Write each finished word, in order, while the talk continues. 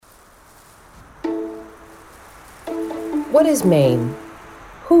What is Maine?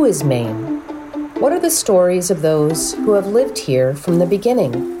 Who is Maine? What are the stories of those who have lived here from the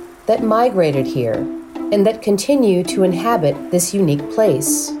beginning, that migrated here, and that continue to inhabit this unique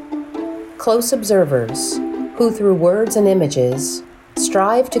place? Close observers, who through words and images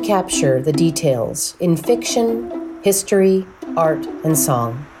strive to capture the details in fiction, history, art, and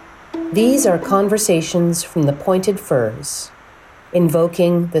song. These are conversations from the Pointed Firs,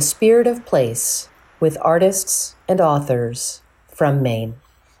 invoking the spirit of place with artists and authors from Maine.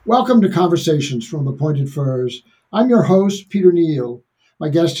 Welcome to Conversations from the Pointed Firs. I'm your host, Peter Neal. My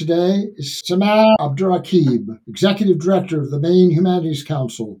guest today is Samad Abdurraqib, Executive Director of the Maine Humanities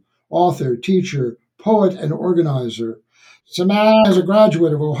Council, author, teacher, poet, and organizer. Samad is a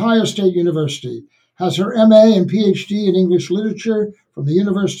graduate of Ohio State University, has her MA and PhD in English Literature from the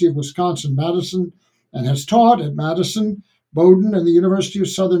University of Wisconsin-Madison, and has taught at Madison, Bowdoin, and the University of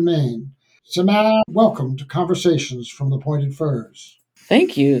Southern Maine. Samad, welcome to Conversations from the Pointed Firs.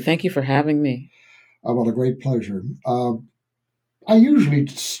 Thank you. Thank you for having me. Well, a great pleasure. I usually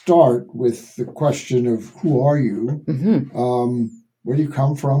start with the question of who are you? Where do you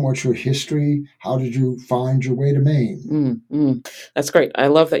come from? What's your history? How did you find your way to Maine? That's great. I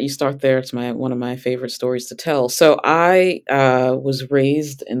love that you start there. It's one of my favorite stories to tell. So I was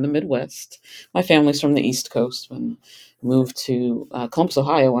raised in the Midwest. My family's from the East Coast and moved to Columbus,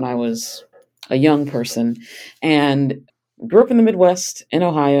 Ohio when I was a young person, and grew up in the Midwest in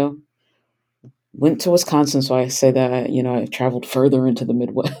Ohio. Went to Wisconsin, so I say that I traveled further into the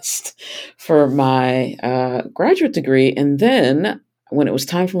Midwest for my graduate degree, and then when it was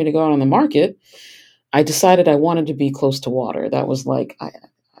time for me to go out on the market, I decided I wanted to be close to water. That was like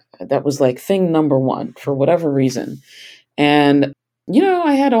thing number one for whatever reason, and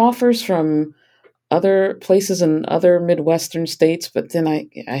I had offers from other places in other Midwestern states, but then I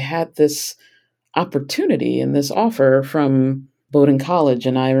had this opportunity and this offer from Bowdoin College.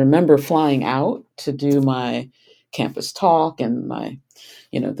 And I remember flying out to do my campus talk and my,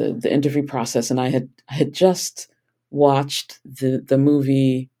 the interview process. And I had just watched the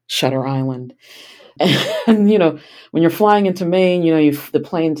movie Shutter Island. And, when you're flying into Maine, the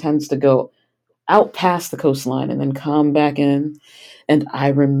plane tends to go out past the coastline and then come back in. And I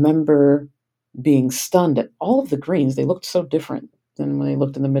remember being stunned at all of the greens. They looked so different than when they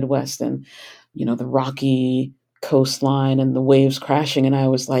looked in the Midwest. And, the rocky coastline and the waves crashing. And I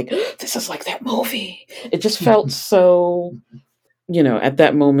was like, this is like that movie. It just felt so, at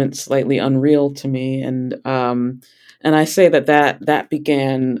that moment, slightly unreal to me. And I say that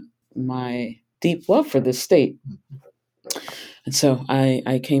began my deep love for this state. And so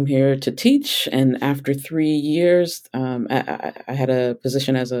I came here to teach. And after 3 years, I had a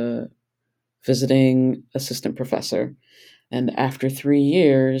position as a visiting assistant professor. And after 3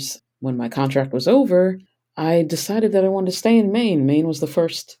 years, when my contract was over, I decided that I wanted to stay in Maine. Maine was the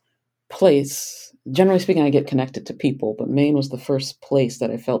first place. Generally speaking, I get connected to people, but Maine was the first place that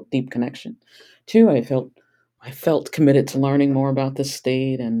I felt deep connection to. I felt committed to learning more about the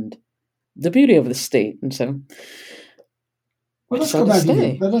state and the beauty of the state. And so let's go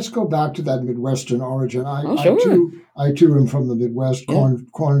back to that Midwestern origin. Sure. I too am from the Midwest,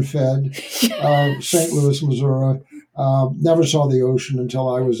 corn-fed, St. Louis, Missouri. Never saw the ocean until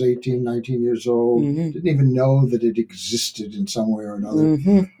I was 18, 19 years old. Mm-hmm. Didn't even know that it existed in some way or another.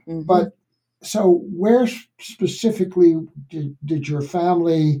 Mm-hmm. Mm-hmm. But so where specifically did your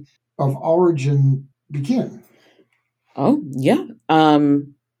family of origin begin? Oh, yeah.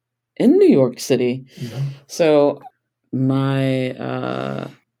 In New York City. Mm-hmm. So my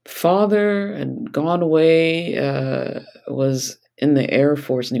father had gone away, was in the Air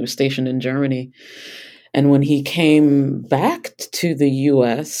Force, and he was stationed in Germany. And when he came back to the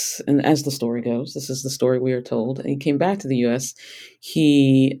U.S., and as the story goes, this is the story we are told, he came back to the U.S.,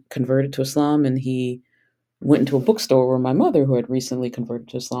 he converted to Islam, and he went into a bookstore where my mother, who had recently converted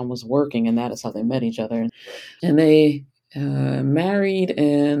to Islam, was working, and that is how they met each other. And they married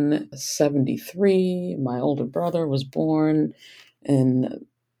in 1973. My older brother was born in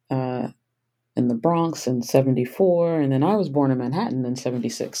the Bronx in 1974, and then I was born in Manhattan in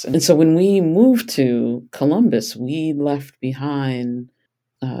 1976. And so when we moved to Columbus, we left behind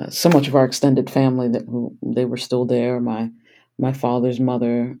so much of our extended family they were still there. My father's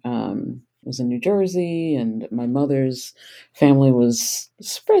mother was in New Jersey, and my mother's family was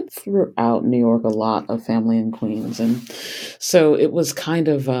spread throughout New York, a lot of family in Queens. And so it was kind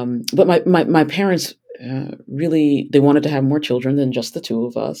of, but my parents really, they wanted to have more children than just the two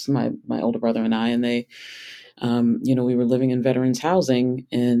of us, my older brother and I, and they, we were living in veterans housing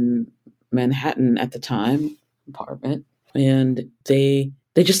in Manhattan at the time, apartment, and they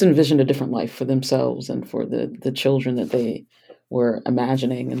they just envisioned a different life for themselves and for the children that they were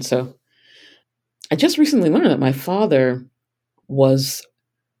imagining. And so I just recently learned that my father was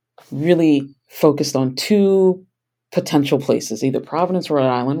really focused on two potential places, either Providence, Rhode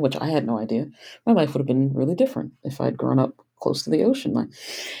Island, which I had no idea. My life would have been really different if I'd grown up close to the ocean,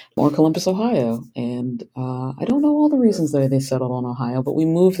 or Columbus, Ohio. And I don't know all the reasons that they settled on Ohio, but we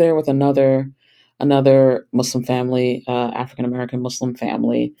moved there with another Muslim family, African American Muslim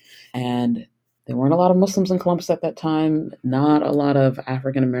family, and there weren't a lot of Muslims in Columbus at that time. Not a lot of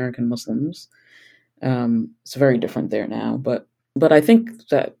African American Muslims. It's very different there now, but I think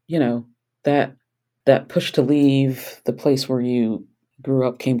that that that push to leave the place where you grew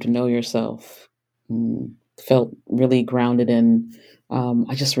up, came to know yourself, felt really grounded in.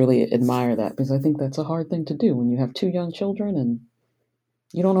 I just really admire that because I think that's a hard thing to do when you have two young children and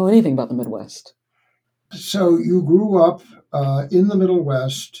you don't know anything about the Midwest. So you grew up in the Middle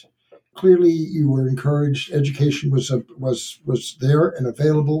West. Clearly, you were encouraged. Education was there and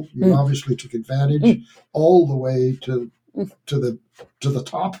available. You obviously took advantage all the way to the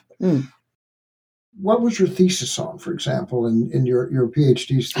top. What was your thesis on, for example, in your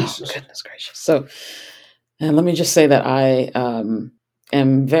PhD's thesis? Oh, goodness gracious! So, and let me just say that I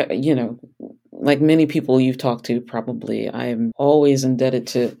am very, like many people you've talked to, probably I am always indebted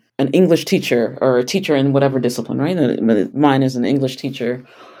to an English teacher or a teacher in whatever discipline, right? Mine is an English teacher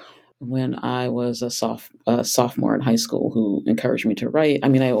when I was a sophomore in high school who encouraged me to write. I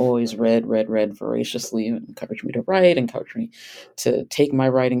mean, I always read voraciously, encouraged me to write, encouraged me to take my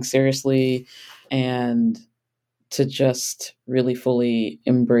writing seriously, and to just really fully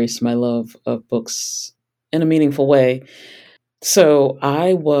embrace my love of books in a meaningful way. So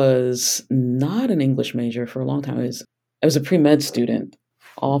I was not an English major for a long time. I was a pre-med student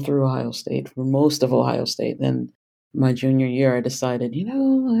all through Ohio State, for most of Ohio State. Then my junior year, I decided, I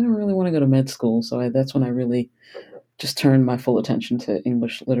don't really want to go to med school. So that's when I really just turned my full attention to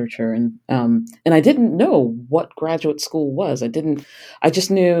English literature. And I didn't know what graduate school was. I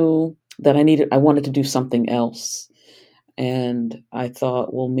just knew that I wanted to do something else. And I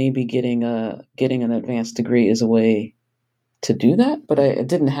thought, well, maybe getting an advanced degree is a way to do that. But I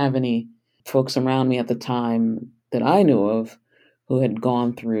didn't have any folks around me at the time that I knew of who had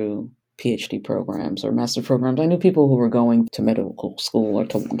gone through PhD programs or master programs. I knew people who were going to medical school or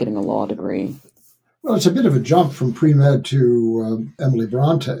to getting a law degree. Well, it's a bit of a jump from pre-med to Emily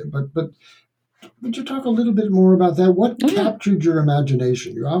Bronte, but would you talk a little bit more about that? What captured your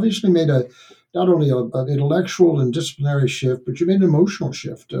imagination? You obviously made not only an intellectual and disciplinary shift, but you made an emotional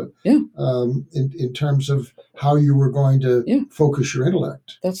shift in terms of how you were going to focus your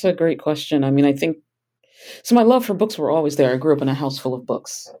intellect. That's a great question. I mean, I think so. My love for books were always there. I grew up in a house full of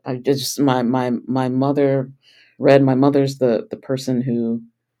books. My mother read. My mother's the person who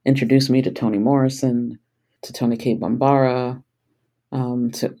introduced me to Toni Morrison, to Toni Cade Bambara,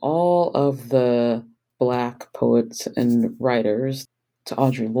 to all of the Black poets and writers, to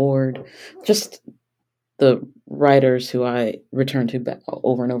Audre Lorde, just the writers who I return to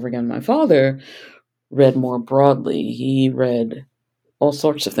over and over again. My father read more broadly. He read all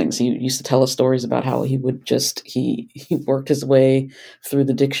sorts of things. He used to tell us stories about how he would he worked his way through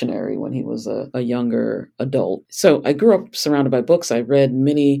the dictionary when he was a younger adult. So I grew up surrounded by books. I read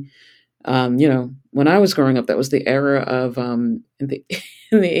many, when I was growing up, that was the era of, in the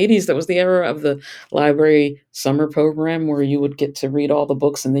 80s, that was the era of the library summer program where you would get to read all the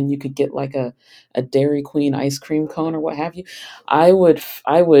books and then you could get like a Dairy Queen ice cream cone or what have you. I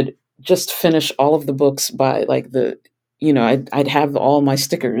would just finish all of the books by like I'd have all my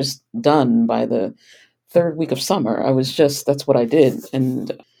stickers done by the third week of summer. That's what I did.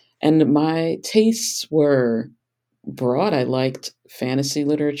 And my tastes were broad. I liked fantasy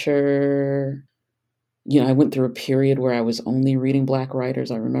literature. I went through a period where I was only reading Black writers.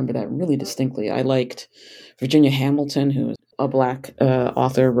 I remember that really distinctly. I liked Virginia Hamilton, who was a Black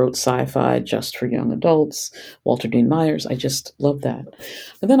author, wrote sci-fi just for young adults. Walter Dean Myers. I just loved that.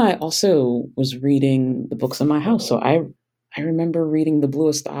 But then I also was reading the books in my house. So I remember reading The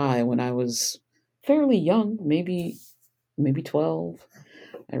Bluest Eye when I was fairly young, maybe 12.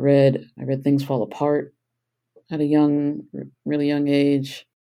 I read Things Fall Apart at a really young age.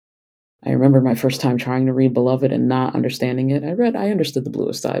 I remember my first time trying to read Beloved and not understanding it. I understood The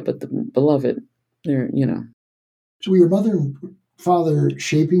Bluest Eye, but the Beloved, So were your mother and father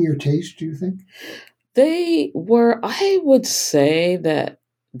shaping your taste, do you think? They were, I would say that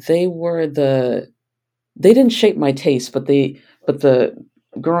they didn't shape my taste, but the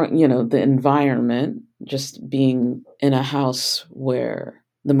growing, the environment, just being in a house where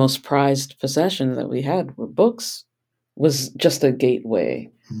the most prized possessions that we had were books. was just a gateway.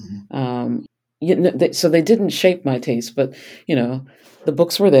 Mhm. So they didn't shape my taste, but the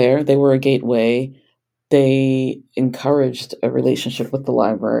books were there. They were a gateway. They encouraged a relationship with the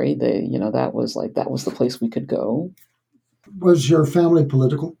library. That was the place we could go. Was your family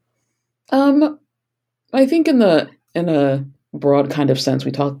political? Um, I think in a broad kind of sense,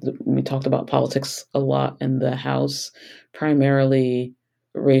 we talked about politics a lot in the house, primarily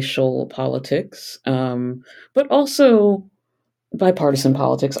racial politics, but also bipartisan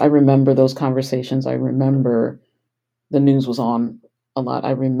politics. I remember those conversations. I remember the news was on a lot.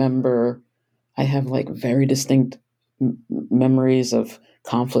 I have like very distinct memories of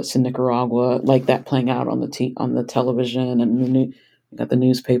conflicts in Nicaragua, like that playing out on the television and got the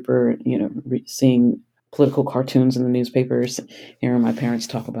newspaper. Seeing political cartoons in the newspapers, hearing my parents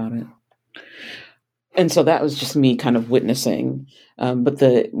talk about it. And so that was just me kind of witnessing. But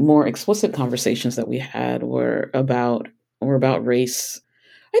the more explicit conversations that we had were about race.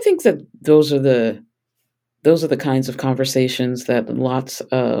 I think that those are the kinds of conversations that lots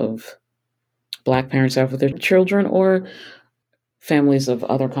of Black parents have with their children, or families of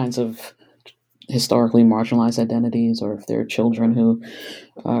other kinds of historically marginalized identities, or if they're children who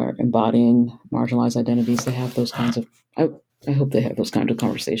are embodying marginalized identities, they have those kinds of. I hope they have those kinds of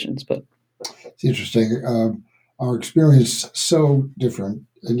conversations. But It's interesting. Our experience so different,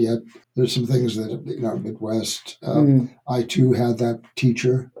 and yet there's some things that Midwest. I too had that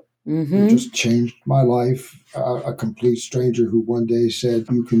teacher who just changed my life. A complete stranger who one day said,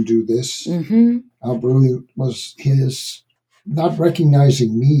 "You can do this." How brilliant was his not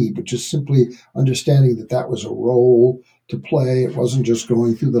recognizing me, but just simply understanding that that was a role to play. It wasn't just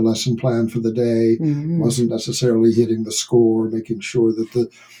going through the lesson plan for the day. It wasn't necessarily hitting the score, making sure that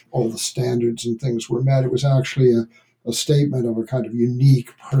all the standards and things were met. It was actually a statement of a kind of unique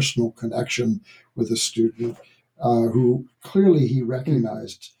personal connection with a student who clearly he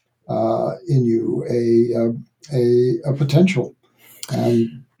recognized in you a potential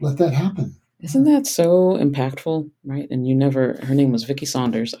and let that happen. Isn't that so impactful, right? And her name was Vicky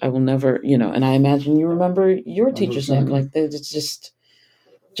Saunders. I will never, and I imagine you remember your teacher's name. Like, it's just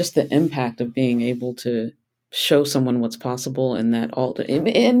the impact of being able to show someone what's possible, and that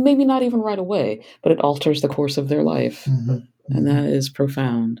and maybe not even right away, but it alters the course of their life. And that is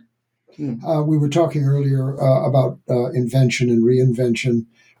profound. We were talking earlier about invention and reinvention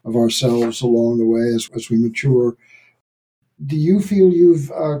of ourselves along the way as we mature. Do you feel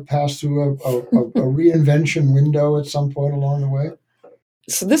you've passed through a reinvention window at some point along the way?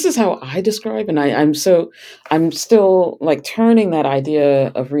 So this is how I describe, and I'm still like turning that idea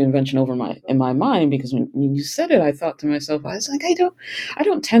of reinvention over in my mind, because when you said it, I thought to myself, I was like, I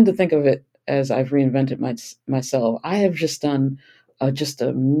don't tend to think of it as I've reinvented myself. I have just done just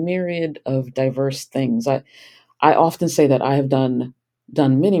a myriad of diverse things. I often say that I have done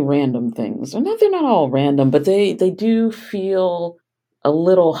many random things. They're not all random, but they do feel a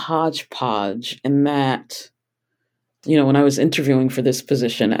little hodgepodge in that. When I was interviewing for this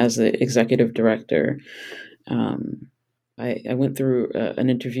position as the executive director, I went through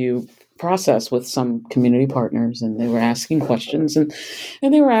an interview process with some community partners, and they were asking questions, and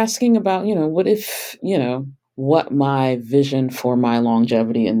they were asking about, what my vision for my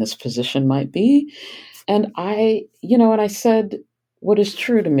longevity in this position might be. And I said what is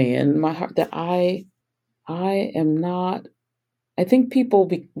true to me in my heart, that I am not. I think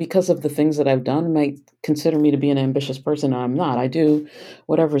people, because of the things that I've done, might consider me to be an ambitious person, and I'm not. I do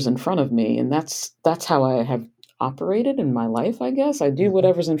whatever's in front of me, and that's how I have operated in my life. I guess I do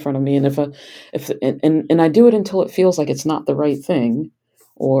whatever's in front of me, and and I do it until it feels like it's not the right thing,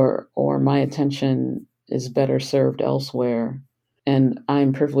 or my attention is better served elsewhere. And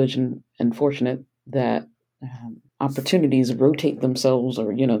I'm privileged and fortunate that opportunities rotate themselves,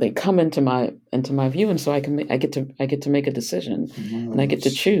 or they come into my view, and so I get to make a decision, and I get to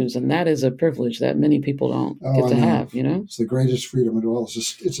choose, and that is a privilege that many people don't get to have. It's the greatest freedom of all.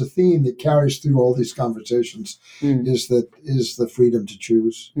 It's a theme that carries through all these conversations. Is the freedom to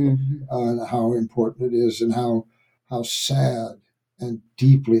choose, and how important it is, and how sad and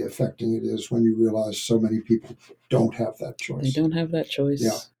deeply affecting it is when you realize so many people don't have that choice. They don't have that choice.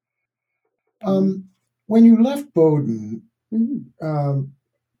 Yeah. When you left Bowdoin,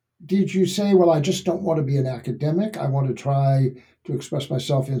 did you say, well, I just don't want to be an academic. I want to try to express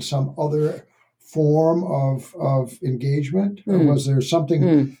myself in some other form of engagement? Or was there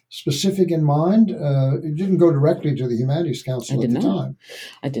something specific in mind? You didn't go directly to the Humanities Council at the time.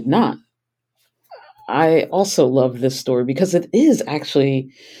 I did not. I also love this story because it is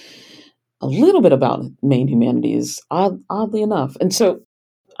actually a little bit about Maine Humanities, oddly enough. And so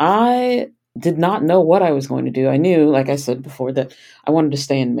I did not know what I was going to do. I knew, like I said before, that I wanted to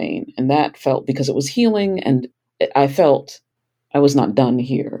stay in Maine, and that felt because it was healing, and I felt I was not done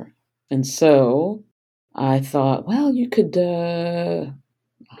here. And so I thought, well, you could. I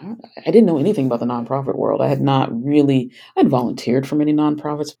didn't know anything about the nonprofit world. I had not really. I'd volunteered for many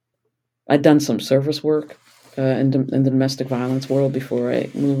nonprofits. I'd done some service work in the domestic violence world before I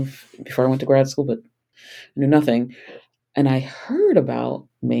went to grad school, but I knew nothing. And I heard about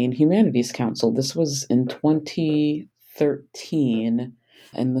Maine Humanities Council. This was in 2013,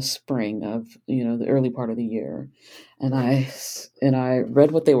 in the spring of the early part of the year, and I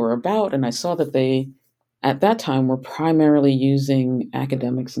read what they were about, and I saw that they, at that time, were primarily using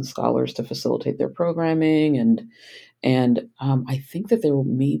academics and scholars to facilitate their programming, and I think that there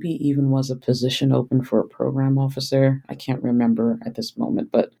maybe even was a position open for a program officer. I can't remember at this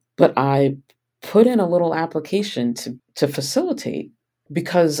moment, but I put in a little application to facilitate,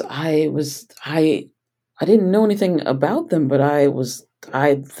 because I didn't know anything about them, but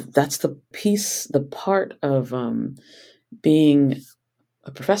that's the part of being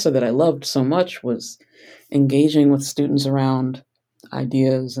a professor that I loved so much, was engaging with students around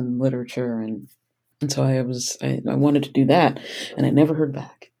ideas and literature, and so I wanted to do that, and I never heard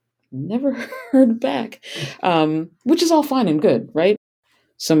back. Never heard back, which is all fine and good, right?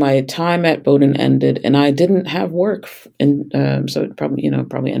 So my time at Bowdoin ended, and I didn't have work, and so it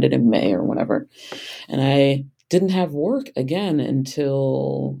probably ended in May or whatever, and I didn't have work again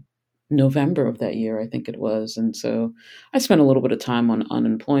until November of that year, I think it was. And so I spent a little bit of time on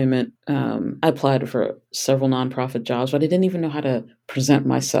unemployment. I applied for several nonprofit jobs, but I didn't even know how to present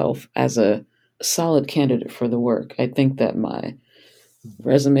myself as a solid candidate for the work. I think that my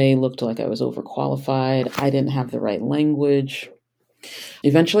resume looked like I was overqualified. I didn't have the right language.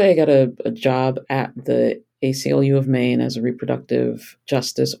 Eventually, I got a job at the ACLU of Maine as a reproductive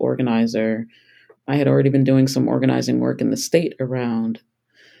justice organizer. I had already been doing some organizing work in the state around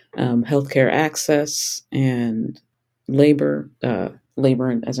healthcare access and labor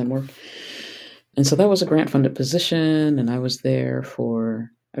as in work. And so that was a grant-funded position, and I was there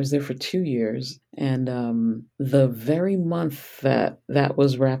for 2 years. And the very month that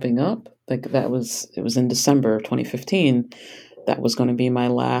was wrapping up, it was in December 2015. That was going to be my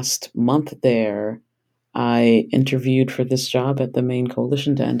last month there. I interviewed for this job at the Maine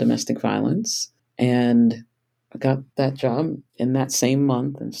Coalition to End Domestic Violence, and I got that job in that same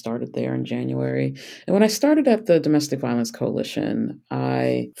month and started there in January. And when I started at the Domestic Violence Coalition,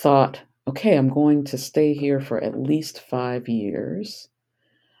 I thought, okay, I'm going to stay here for at least 5 years.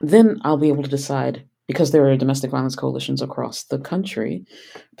 Then I'll be able to decide, because there are domestic violence coalitions across the country,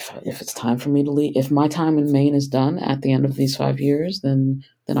 if it's time for me to leave. If my time in Maine is done at the end of these 5 years, then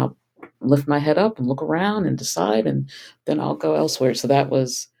I'll lift my head up and look around and decide, and then I'll go elsewhere. So that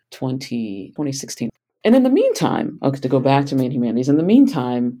was 2016. And in the meantime, to go back to Maine Humanities, in the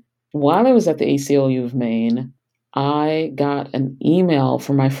meantime, while I was at the ACLU of Maine, I got an email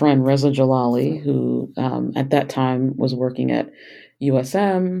from my friend Reza Jalali, who at that time was working at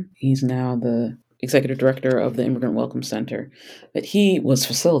USM. He's now the executive director of the Immigrant Welcome Center. But he was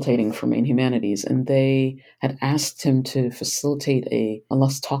facilitating for Maine Humanities, and they had asked him to facilitate a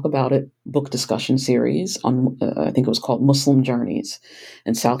Let's Talk About It book discussion series on, I think it was called Muslim Journeys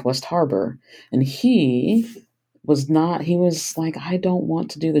in Southwest Harbor. And he was like, I don't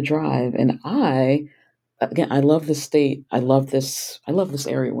want to do the drive. And I love this state. I love this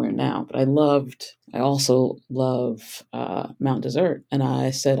area we're in now, but I also love Mount Desert. And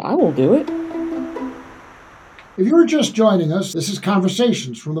I said, I will do it. If you are just joining us, this is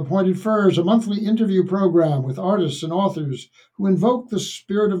Conversations from the Pointed Firs, a monthly interview program with artists and authors who invoke the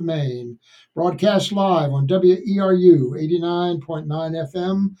spirit of Maine, broadcast live on WERU 89.9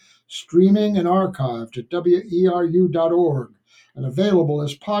 FM, streaming and archived at weru.org, and available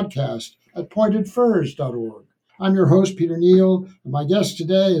as podcast at pointedfirs.org. I'm your host, Peter Neal, and my guest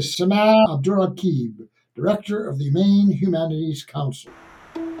today is Samah Abdurraqib, Director of the Maine Humanities Council.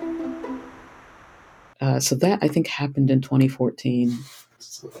 So that, I think, happened in 2014.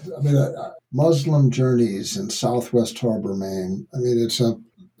 Muslim Journeys in Southwest Harbor, Maine. It's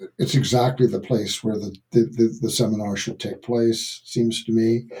exactly the place where the seminar should take place, seems to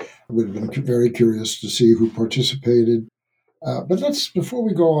me. I would have been very curious to see who participated. But before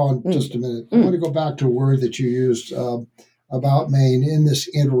we go on just a minute, I want to go back to a word that you used about Maine in this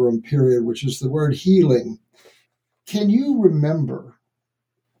interim period, which is the word healing. Can you remember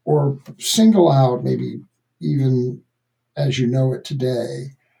or single out, maybe even as you know it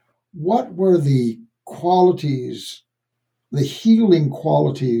today, what were the qualities, the healing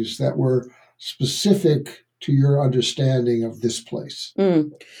qualities that were specific to your understanding of this place?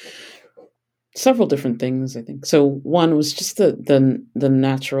 several different things, I think. So one was just the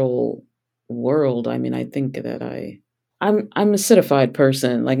natural world. I mean, I think that I'm a citified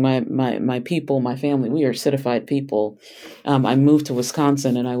person. Like my people, my family, we are citified people. I moved to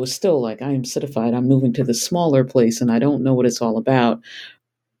Wisconsin, and I was still like, I am citified. I'm moving to this smaller place, and I don't know what it's all about.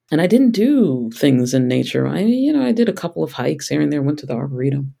 And I didn't do things in nature. I did a couple of hikes here and there. Went to the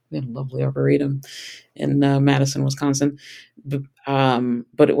Arboretum. We had a lovely Arboretum in Madison, Wisconsin.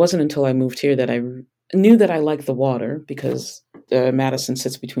 But it wasn't until I moved here that I knew that I liked the water, because Madison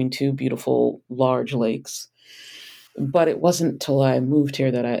sits between two beautiful large lakes. But it wasn't till I moved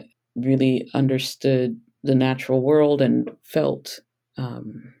here that I really understood the natural world and felt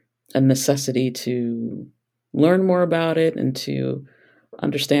a necessity to learn more about it and to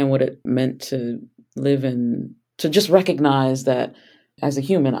understand what it meant to live in, to just recognize that as a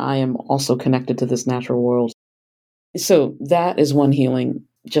human, I am also connected to this natural world. So that is one healing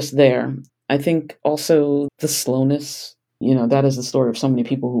just there. I think also the slowness, that is the story of so many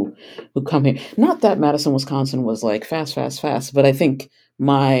people who come here. Not that Madison, Wisconsin was like fast, fast, fast, but I think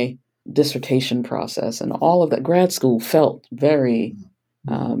my dissertation process and all of that grad school felt very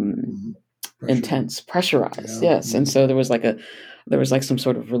intense, pressurized. Yeah. Yes. And so there was like some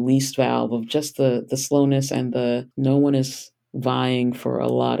sort of release valve of just the slowness and no one is vying for a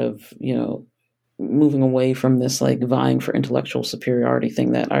lot of, moving away from this like vying for intellectual superiority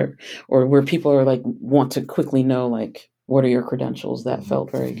thing or where people are like want to quickly know like, what are your credentials? That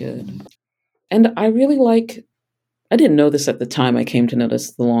felt very good. And I didn't know this at the time. I came to know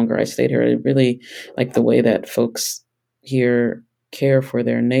this the longer I stayed here. I really like the way that folks here care for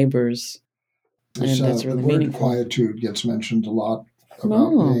their neighbors. And that's really the word meaningful. Quietude gets mentioned a lot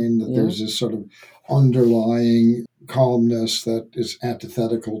about Maine, that there's this sort of underlying calmness that is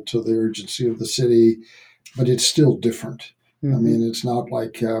antithetical to the urgency of the city, but it's still different. I mean, it's not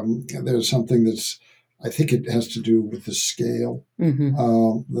like there's something that's, I think it has to do with the scale,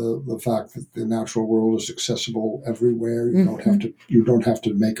 the fact that the natural world is accessible everywhere. You don't have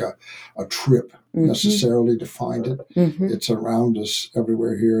to make a trip necessarily to find it. It's around us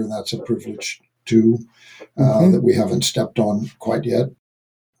everywhere here, and that's a privilege too that we haven't stepped on quite yet.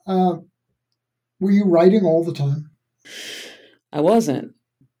 Were you writing all the time? I wasn't.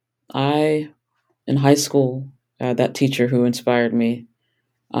 In high school, that teacher who inspired me,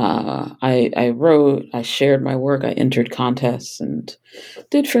 I wrote, I shared my work, I entered contests and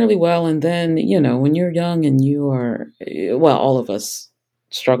did fairly well. And then, when you're young and all of us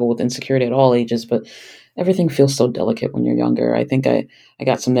struggle with insecurity at all ages, but everything feels so delicate when you're younger. I think I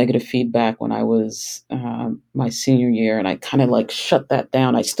got some negative feedback when I was my senior year, and I kind of like shut that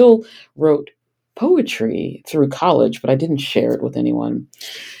down. I still wrote poetry through college, but I didn't share it with anyone.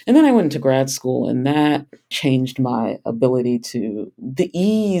 And then I went into grad school, and that changed my ability to the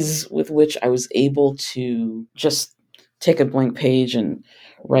ease with which I was able to just take a blank page and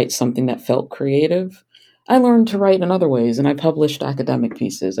write something that felt creative. I learned to write in other ways, and I published academic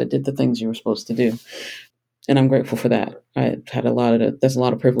pieces. I did the things you were supposed to do. And I'm grateful for that. I had there's a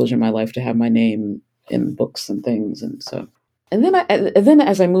lot of privilege in my life to have my name in books and things. And then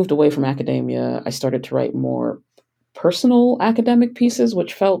as I moved away from academia, I started to write more personal academic pieces,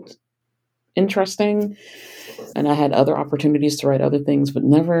 which felt interesting. And I had other opportunities to write other things, but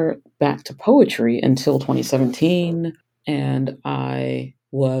never back to poetry until 2017. And I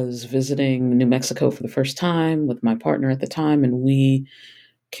was visiting New Mexico for the first time with my partner at the time. And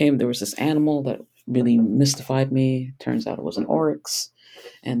there was this animal that really mystified me. Turns out it was an oryx.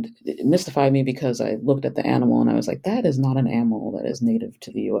 And it mystified me because I looked at the animal and I was like, that is not an animal that is native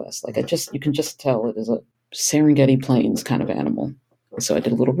to the US. Like you can just tell it is a Serengeti Plains kind of animal. So I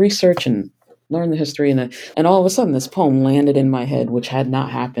did a little research and learned the history. And all of a sudden this poem landed in my head, which had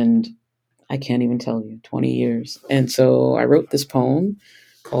not happened, I can't even tell you, 20 years. And so I wrote this poem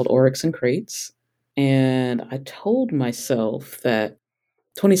called Oryx and Crates. And I told myself that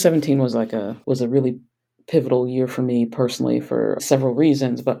 2017 was a really pivotal year for me personally for several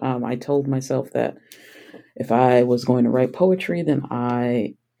reasons. But I told myself that if I was going to write poetry, then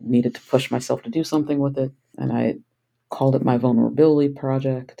I needed to push myself to do something with it. And I called it my vulnerability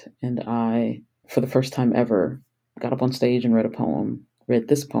project. And I, for the first time ever, got up on stage and read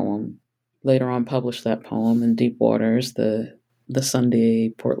this poem. Later on published that poem in Deep Waters, the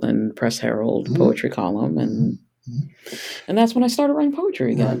Sunday Portland Press Herald poetry column. And that's when I started writing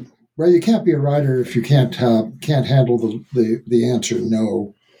poetry again. Right. Well, you can't be a writer if you can't handle the answer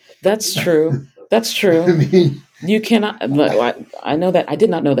no. That's true. That's true. I mean, you cannot. I know that. I did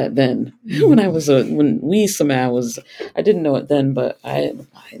not know that then. When we somehow was, I didn't know it then, but I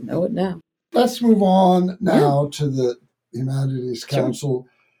know it now. Let's move on now to the Humanities Council.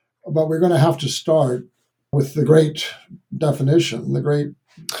 But we're going to have to start with the great definition, the great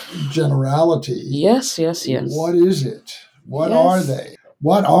generality. Yes. What is it? What Yes. are they?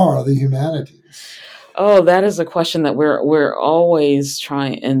 What are the humanities? Oh, that is a question that we're always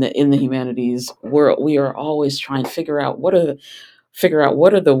trying in the humanities. We are always trying to figure out what are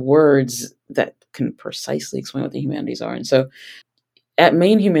the words that can precisely explain what the humanities are. And so at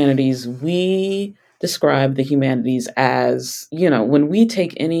Maine Humanities, we describe the humanities as, when we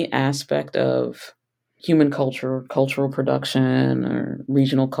take any aspect of human culture, cultural production, or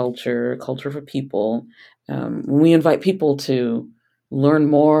regional culture, culture for people, when we invite people to learn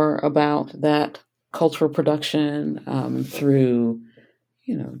more about that cultural production through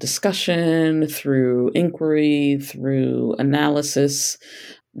discussion, through inquiry, through analysis,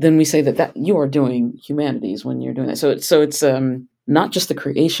 then we say that you are doing humanities when you're doing that. So it's not just the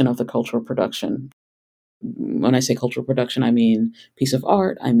creation of the cultural production. When I say cultural production, I mean piece of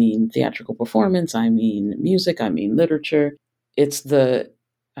art, I mean theatrical performance, I mean music, I mean literature. It's the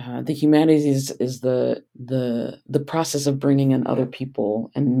humanities is the process of bringing in other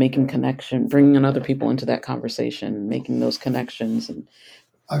people and making connection, bringing in other people into that conversation, making those connections. And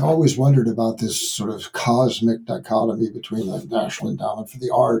I've always wondered about this sort of cosmic dichotomy between the National Endowment for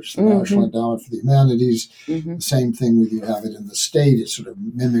the Arts, the National Endowment for the Humanities. The same thing when you have it in the state. It's sort of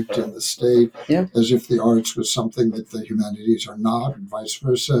mimicked in the state, as if the arts was something that the humanities are not, and vice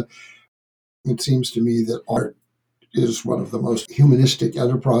versa. It seems to me that art is one of the most humanistic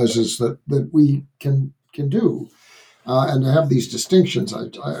enterprises that we can do. And to have these distinctions,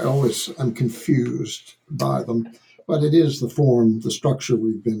 I always am confused by them. But it is the form, the structure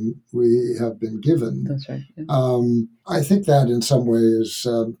we have been given. That's right. Yeah. I think that in some ways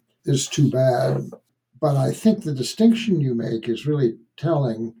is too bad. But I think the distinction you make is really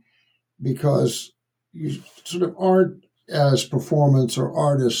telling, because you sort of art as performance or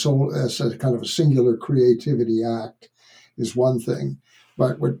art as a kind of a singular creativity act is one thing.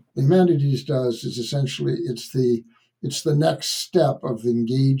 But what humanities does is essentially it's the next step of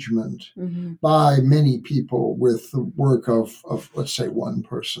engagement by many people with the work of let's say, one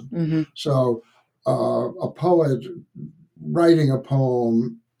person. So a poet writing a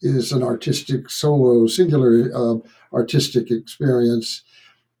poem is an artistic, solo, singular artistic experience.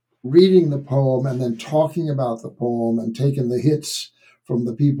 Reading the poem and then talking about the poem and taking the hits from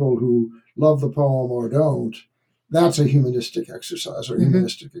the people who love the poem or don't, that's a humanistic exercise or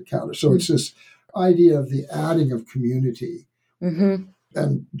humanistic encounter. So it's this idea of the adding of community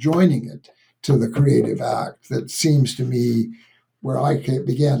and joining it to the creative act that seems to me where I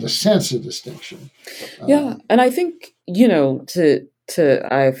began to sense a distinction. Yeah, and I think,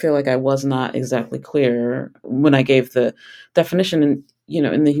 I feel like I was not exactly clear when I gave the definition. And,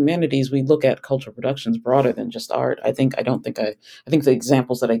 in the humanities, we look at cultural productions broader than just art. I think the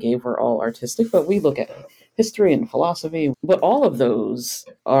examples that I gave were all artistic, but we look at history and philosophy. But all of those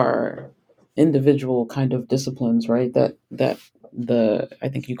are individual kind of disciplines, right? That I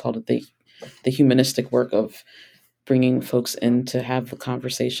think you called it the humanistic work of bringing folks in to have the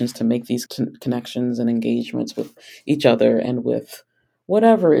conversations, to make these connections and engagements with each other and with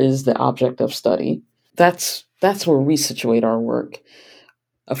whatever is the object of study. That's where we situate our work.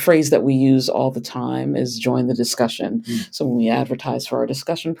 A phrase that we use all the time is join the discussion. So when we advertise for our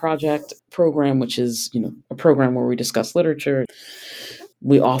discussion project program, which is, a program where we discuss literature,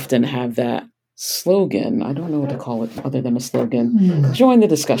 we often have that slogan. I don't know what to call it other than a slogan. Join the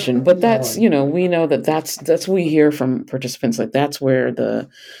discussion. But that's, we know that's we hear from participants, like that's where the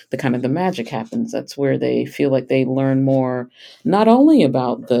kind of the magic happens. That's where they feel like they learn more, not only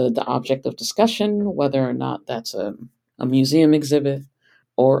about the object of discussion, whether or not that's a museum exhibit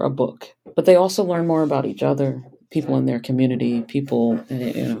or a book, but they also learn more about each other, people in their community, people,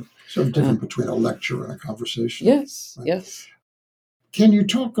 Sort of different between a lecture and a conversation. Yes, right? Yes. Can you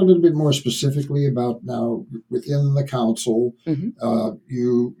talk a little bit more specifically about now within the council?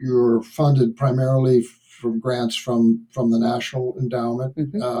 You're funded primarily from grants from the National Endowment.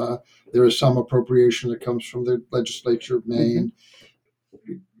 There is some appropriation that comes from the legislature of Maine.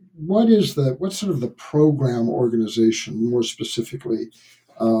 What's sort of the program organization more specifically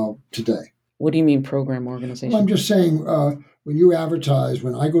today? What do you mean program organization? Well, I'm just saying, when you advertise,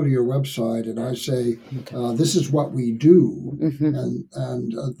 when I go to your website and I say, this is what we do,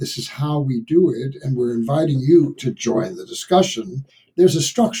 and this is how we do it, and we're inviting you to join the discussion, there's a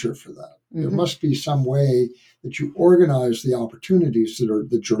structure for that. There must be some way that you organize the opportunities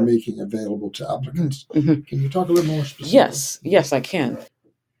that you're making available to applicants. Can you talk a little more specifically? Yes, I can.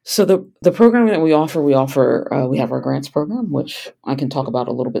 So the programming that we have our grants program, which I can talk about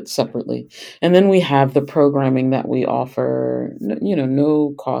a little bit separately, and then we have the programming that we offer,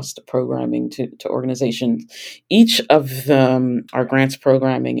 no cost programming to organizations. Each of them, our grants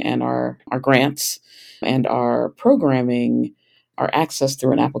programming and our grants and our programming, are accessed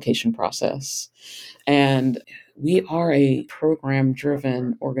through an application process, and we are a program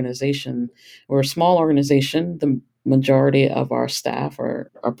driven organization. We're a small organization. The majority of our staff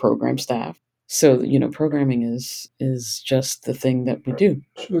are program staff. So, programming is just the thing that we do.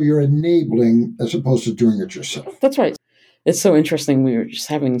 So you're enabling as opposed to doing it yourself. That's right. It's so interesting. We were just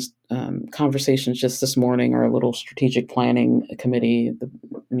having conversations just this morning, our little strategic planning committee,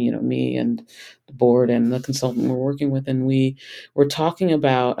 me and the board and the consultant we're working with, and we were talking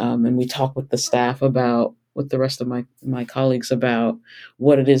about, and we talk with the staff about, with the rest of my colleagues about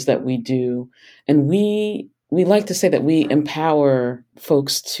what it is that we do, and we like to say that we empower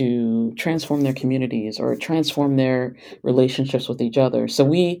folks to transform their communities or transform their relationships with each other. So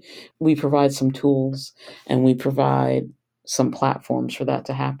we provide some tools and we provide some platforms for that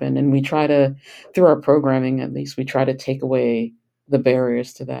to happen. And we try to, through our programming at least, we try to take away the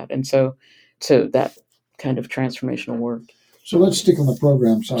barriers to that. And so to that kind of transformational work. So let's stick on the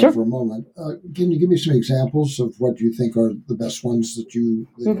program side Sure. for a moment. Can you give me some examples of what you think are the best ones that you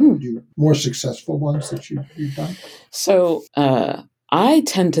do, more successful ones that you've done? So I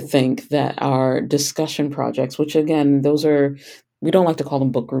tend to think that our discussion projects, which again, we don't like to call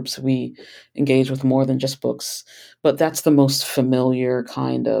them book groups. We engage with more than just books, but that's the most familiar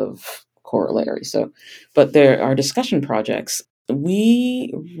kind of corollary. So, but there are discussion projects.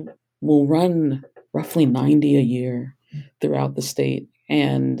 We will run roughly 90 a year throughout the state.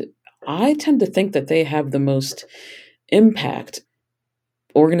 And I tend to think that they have the most impact.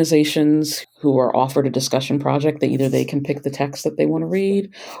 Organizations who are offered a discussion project, they can pick the text that they want to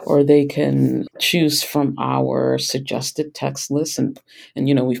read, or they can choose from our suggested text list, and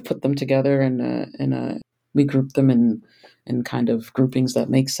we've put them together we group them in kind of groupings that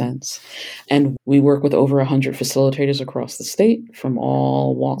make sense. And we work with over 100 facilitators across the state from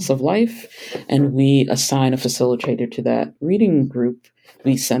all walks of life, and we assign a facilitator to that reading group.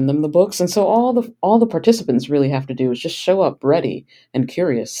 We send them the books, and so all the participants really have to do is just show up ready and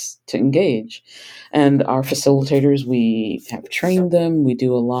curious to engage. And our facilitators, we have trained them. We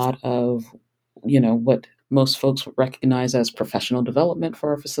do a lot of, what most folks recognize as professional development for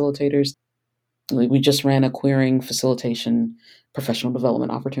our facilitators. We just ran a queering facilitation professional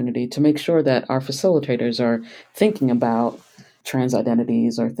development opportunity to make sure that our facilitators are thinking about trans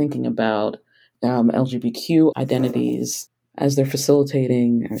identities or thinking about LGBTQ identities as they're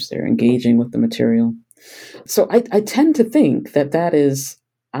facilitating, as they're engaging with the material. So I tend to think that is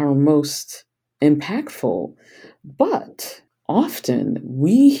our most impactful, but often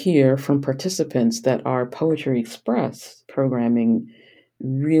we hear from participants that our Poetry Express programming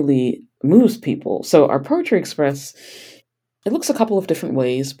really moves people. So our Poetry Express, it looks a couple of different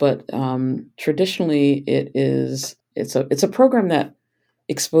ways, but traditionally it's a program that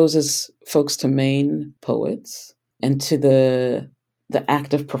exposes folks to Maine poets and to the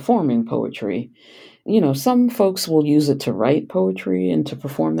act of performing poetry. Some folks will use it to write poetry and to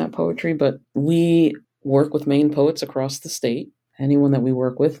perform that poetry, but we work with Maine poets across the state. Anyone that we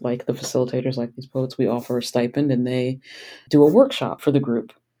work with, like the facilitators, like these poets, we offer a stipend, and they do a workshop for the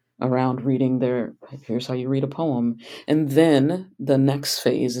group around reading here's how you read a poem. And then the next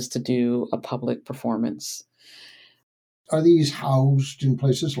phase is to do a public performance. Are these housed in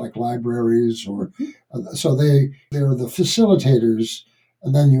places like libraries, or so they're the facilitators,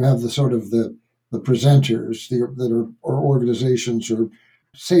 and then you have the sort of the presenters that are or organizations or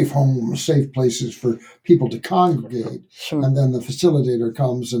safe homes, safe places for people to congregate. Sure. And then the facilitator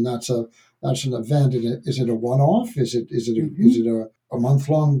comes, and that's an event. Is it a one-off? Is it a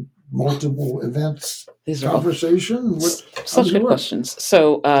month-long, multiple events conversation? Such good questions.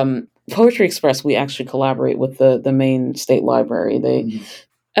 So Poetry Express, we actually collaborate with the Maine State Library. They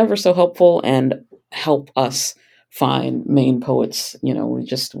ever so helpful and help us find Maine poets.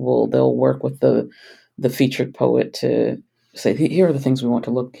 They'll work with the featured poet to say, here are the things we want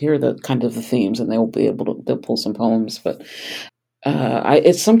to look, here are the kind of the themes, and they'll pull some poems. But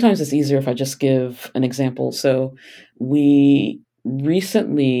sometimes it's easier if I just give an example. So we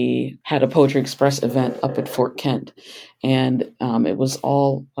recently had a Poetry Express event up at Fort Kent, and it was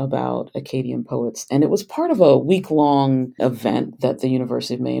all about Acadian poets, and it was part of a week-long event that the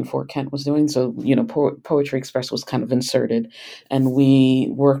University of Maine Fort Kent was doing. So Poetry Express was kind of inserted, and we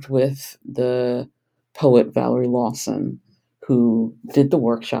worked with the poet Valerie Lawson, who did the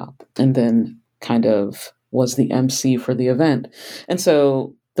workshop and then kind of was the MC for the event. And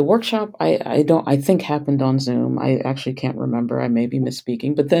so The workshop, I think happened on Zoom. I actually can't remember. I may be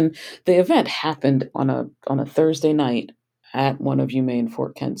misspeaking. But then the event happened on a Thursday night at one of UMaine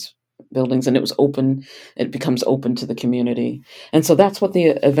Fort Kent's buildings, and it was open. It becomes open to the community, and so that's what the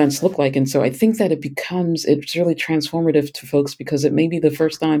events look like. And so I think that it's really transformative to folks because it may be the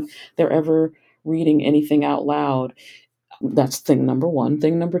first time they're ever reading anything out loud. That's thing number one.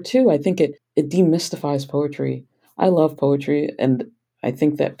 Thing number two, I think it demystifies poetry. I love poetry, and I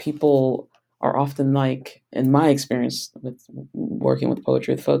think that people are often like, in my experience with working with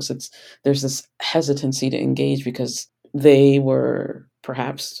poetry with folks, there's this hesitancy to engage because they were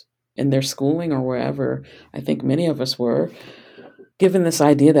perhaps in their schooling or wherever. I think many of us were given this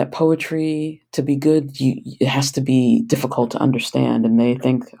idea that poetry, to be good, it has to be difficult to understand, and they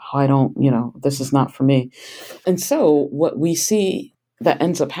think, oh, I don't, this is not for me. And so what we see that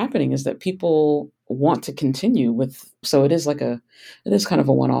ends up happening is that people want to continue with, so it is kind of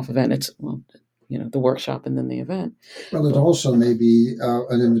a one-off event. It's, the workshop and then the event. Well, it also may be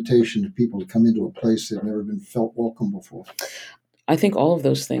an invitation to people to come into a place they've never been felt welcome before. I think all of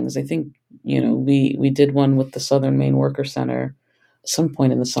those things. I think, we did one with the Southern Maine Worker Center some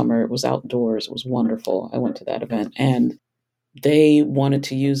point in the summer. It was outdoors. It was wonderful. I went to that event, and they wanted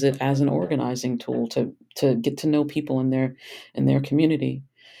to use it as an organizing tool to get to know people in their community.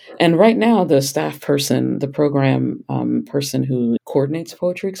 And right now, the staff person, the program person who coordinates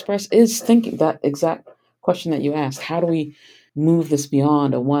Poetry Express is thinking that exact question that you asked. How do we move this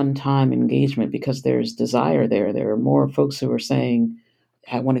beyond a one-time engagement? Because there's desire there. There are more folks who are saying,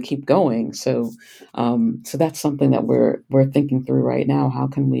 I want to keep going. So that's something that we're thinking through right now. How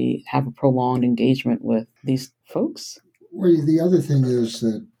can we have a prolonged engagement with these folks? Well, the other thing is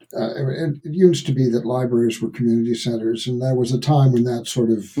that it used to be that libraries were community centers, and there was a time when that sort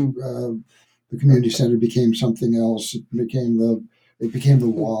of the community center became something else. It became the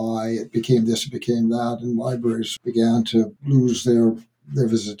why. It became this. It became that, and libraries began to lose their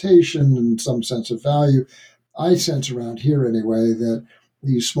visitation and some sense of value. I sense around here anyway that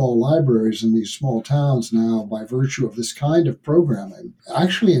these small libraries in these small towns now, by virtue of this kind of programming,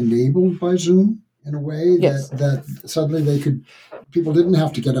 actually enabled by Zoom in a way Yes. that suddenly people didn't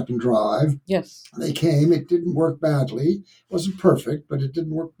have to get up and drive. Yes. They came. It didn't work badly. It wasn't perfect, but it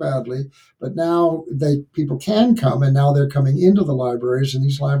didn't work badly. But now people can come, and now they're coming into the libraries, and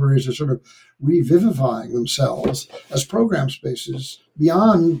these libraries are sort of revivifying themselves as program spaces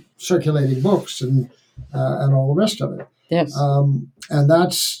beyond circulating books and all the rest of it. Yes. And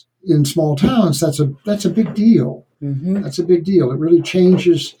that's in small towns. That's a big deal. Mm-hmm. That's a big deal. It really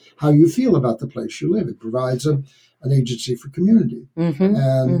changes how you feel about the place you live. It provides an agency for community,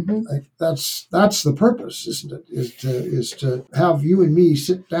 and that's the purpose, isn't it? Is to have you and me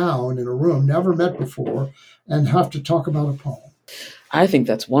sit down in a room, never met before, and have to talk about a poem. I think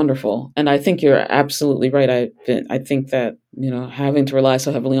that's wonderful, and I think you're absolutely right. I think that having to rely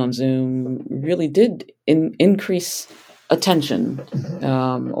so heavily on Zoom really did increase attention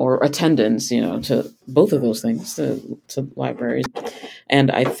or attendance, to both of those things, to libraries.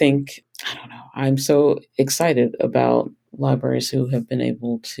 And I think, I don't know, I'm so excited about libraries who have been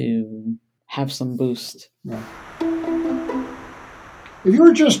able to have some boost. Right. If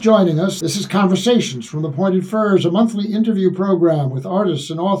you're just joining us, this is Conversations from the Pointed Firs, a monthly interview program with artists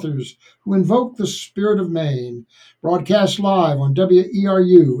and authors who invoke the spirit of Maine, broadcast live on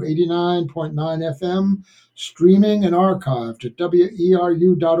WERU 89.9 FM, streaming and archived at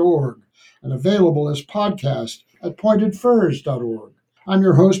weru.org, and available as podcast at pointedfirs.org. I'm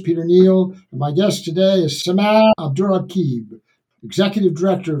your host, Peter Neal, and my guest today is Samad Abdurraqib, Executive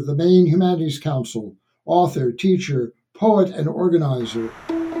Director of the Maine Humanities Council, author, teacher, poet, and organizer.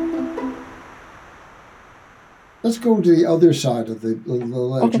 Let's go to the other side of the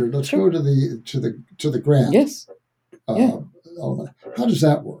ledger. Okay, Let's sure. go to the grant. Yes. Element. How does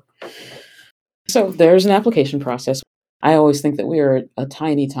that work? So there's an application process. I always think that we are a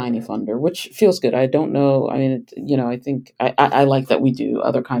tiny, tiny funder, which feels good. I don't know. I mean, I think I like that we do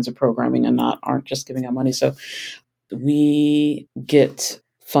other kinds of programming and aren't just giving out money. So we get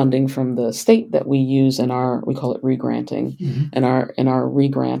funding from the state that we use we call it regranting, in our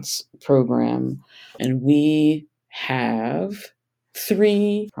regrants program. And we have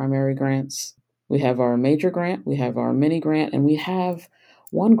 3 primary grants. We have our major grant, we have our mini grant, and we have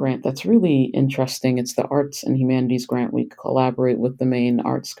one grant that's really interesting. It's the Arts and Humanities grant. We collaborate with the Maine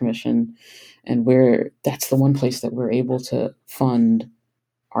Arts Commission, and that's the one place that we're able to fund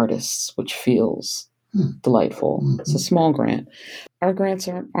artists, which feels delightful. It's a small grant. Our grants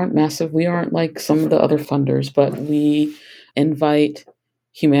aren't massive. We aren't like some of the other funders, but we invite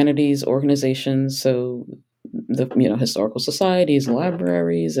humanities organizations, so the historical societies,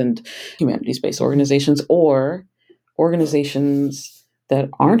 libraries, and humanities-based organizations, or organizations that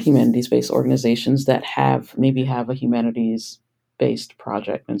aren't humanities-based organizations that maybe have a humanities-based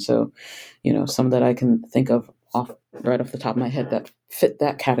project. And so, some that I can think of right off the top of my head that fit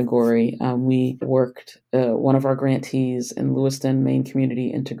that category. We worked, one of our grantees in Lewiston, Maine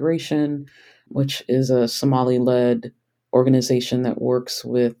Community Integration, which is a Somali-led organization that works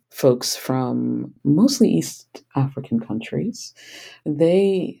with folks from mostly East African countries.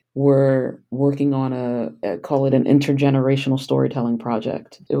 They were working on call it an intergenerational storytelling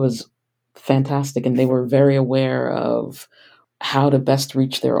project. It was fantastic, and they were very aware of how to best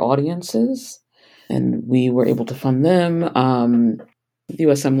reach their audiences, and we were able to fund them. The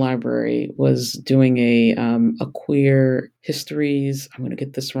USM Library was doing a queer histories, I'm going to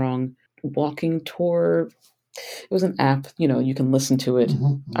get this wrong, walking tour. It was an app, you can listen to it.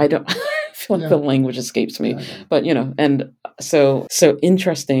 Mm-hmm. I don't feel like the language escapes me, but and so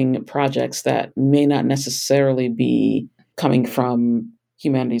interesting projects that may not necessarily be coming from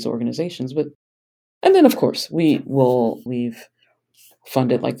humanities organizations, and then of course we've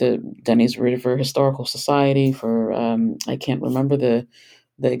funded like the Denny's River Historical Society for I can't remember the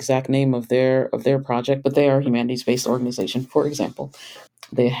exact name of their project, but they are a humanities based organization. For example,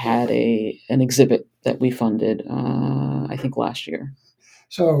 they had an exhibit that we funded, I think last year.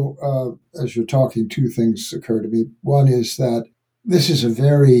 So, as you're talking, two things occur to me. One is that this is a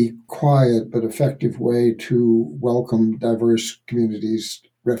very quiet but effective way to welcome diverse communities,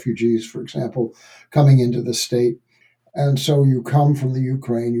 refugees, for example, coming into the state. And so you come from the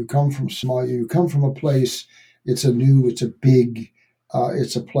Ukraine, you come from Somalia, you come from a place, it's a big,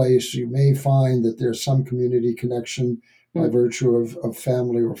 it's a place. You may find that there's some community connection by virtue of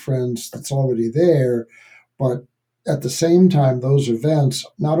family or friends that's already there. But at the same time, those events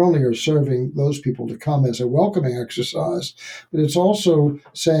not only are serving those people to come as a welcoming exercise, but it's also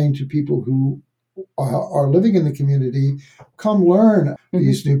saying to people who are living in the community, come learn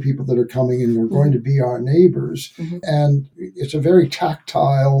these new people that are coming and we're going to be our neighbors. And it's a very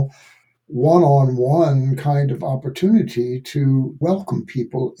tactile, one-on-one kind of opportunity to welcome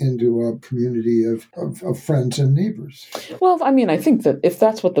people into a community of friends and neighbors. Well, I mean, I think that if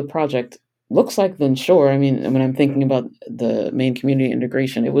that's what the project looks like, then sure. I mean, when I'm thinking about the Maine Community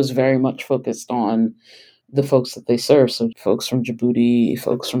Integration, it was very much focused on the folks that they serve. So folks from Djibouti,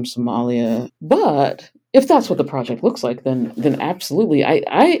 folks from Somalia. But if that's what the project looks like, then absolutely.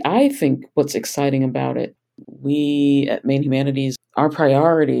 I think what's exciting about it, we at Maine Humanities, our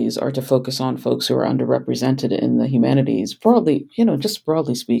priorities are to focus on folks who are underrepresented in the humanities, broadly, just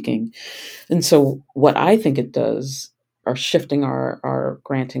broadly speaking. And so what I think it does, are shifting our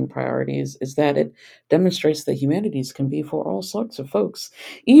granting priorities, is that it demonstrates that humanities can be for all sorts of folks,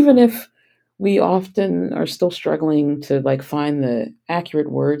 even if we often are still struggling to find the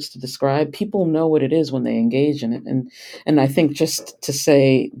accurate words to describe. People know what it is when they engage in it. And I think just to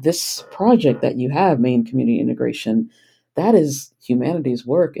say this project that you have, Maine Community Integration, that is humanities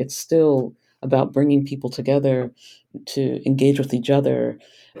work. It's still about bringing people together to engage with each other,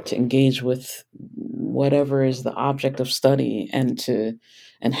 to engage with whatever is the object of study, and to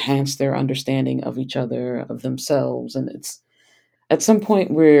enhance their understanding of each other, of themselves. And it's, at some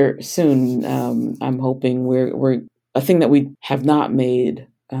point, I'm hoping we're a thing that we have not made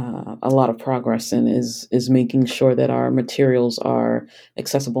a lot of progress in is making sure that our materials are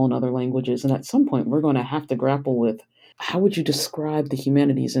accessible in other languages. And at some point, we're going to have to grapple with, how would you describe the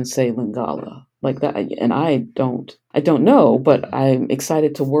humanities in, say, Lingala, like that? And I don't know, but I'm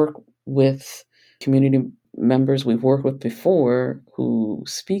excited to work with community members we've worked with before who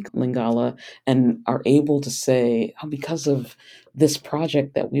speak Lingala and are able to say, because of this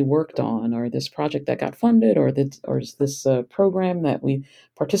project that we worked on, or this project that got funded, or this program that we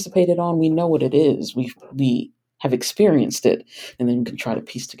participated on, we know what it is. We have experienced it, and then can try to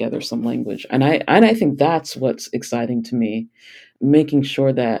piece together some language. And I think that's what's exciting to me, making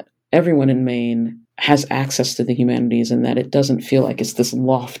sure that everyone in Maine has access to the humanities, and that it doesn't feel like it's this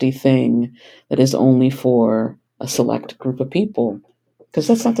lofty thing that is only for a select group of people, because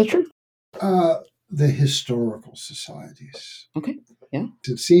that's not the truth. The historical societies. Okay, yeah.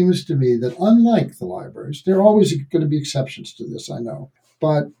 It seems to me that unlike the libraries, there are always going to be exceptions to this, I know,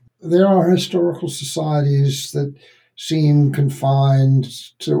 but there are historical societies that seem confined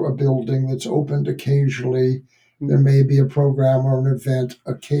to a building that's opened occasionally. There may be a program or an event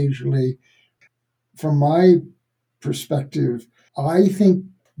occasionally. From my perspective, I think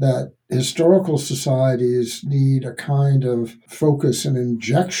that historical societies need a kind of focus and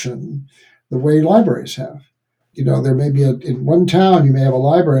injection the way libraries have. There may be in one town, you may have a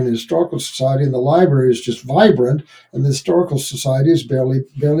library and a historical society, and the library is just vibrant, and the historical society is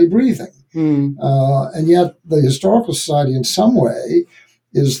barely breathing. And yet, the historical society, in some way,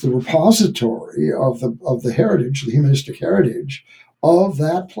 is the repository of the heritage, the humanistic heritage of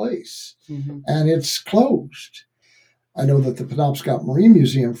that place, and it's closed. I know that the Penobscot Marine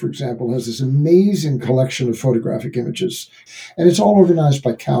Museum, for example, has this amazing collection of photographic images, and it's all organized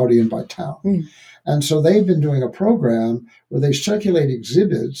by county and by town. And so they've been doing a program where they circulate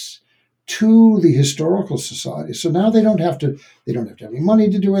exhibits to the historical society. So now they don't have to have any money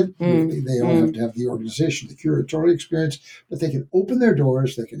to do it. They don't have to have the organization, the curatorial experience, but they can open their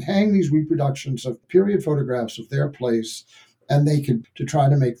doors, they can hang these reproductions of period photographs of their place, and they could to try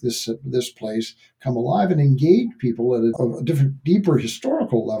to make this place come alive and engage people at a different, deeper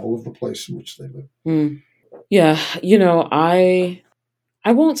historical level of the place in which they live. Yeah,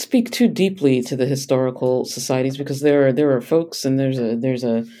 I won't speak too deeply to the historical societies because there are folks, and there's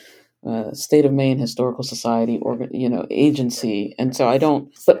a State of Maine Historical Society or agency, and so I don't.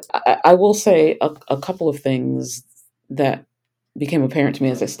 But I will say a couple of things that became apparent to me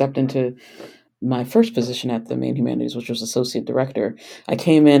as I stepped into my first position at the Maine Humanities, which was associate director. I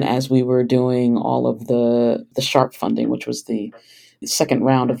came in as we were doing all of the SHARP funding, which was the second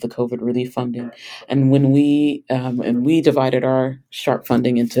round of the COVID relief funding. And when we divided our SHARP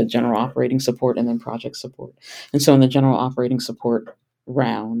funding into general operating support and then project support. And so in the general operating support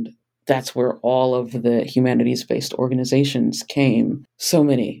round, that's where all of the humanities-based organizations came. So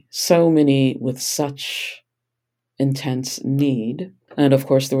many with such intense need. And of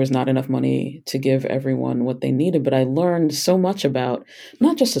course, there was not enough money to give everyone what they needed. But I learned so much about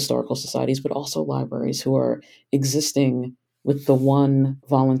not just historical societies, but also libraries who are existing with the one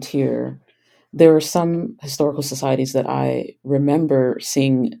volunteer. There are some historical societies that I remember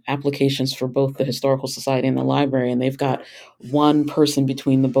seeing applications for both the historical society and the library, and they've got one person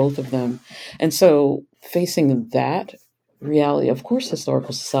between the both of them. And so facing that reality, of course,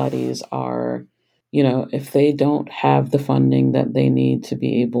 historical societies are, if they don't have the funding that they need to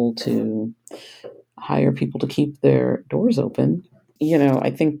be able to hire people to keep their doors open, I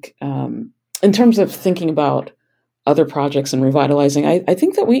think in terms of thinking about other projects and revitalizing, I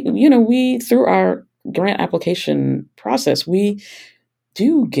think that we through our grant application process, we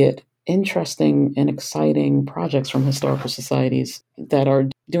do get interesting and exciting projects from historical societies that are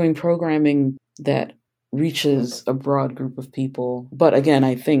doing programming that reaches a broad group of people. But again,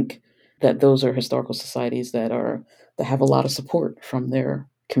 I think that those are historical societies that have a lot of support from their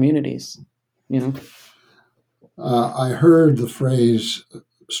communities. I heard the phrase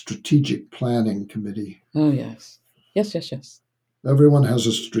strategic planning committee. Oh, yes. Yes. Everyone has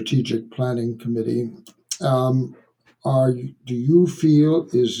a strategic planning committee. Do you feel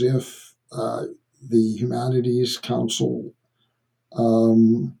as if the Humanities Council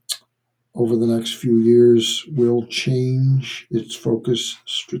over the next few years will change its focus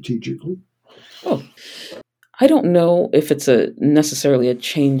strategically? Oh, I don't know if it's necessarily a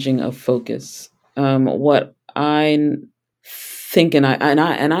changing of focus. What I think, and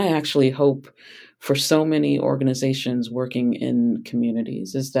I actually hope for so many organizations working in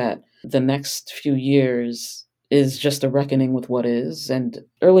communities, is that the next few years is just a reckoning with what is. And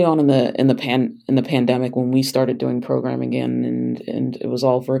early on in the pandemic, when we started doing programming again, and it was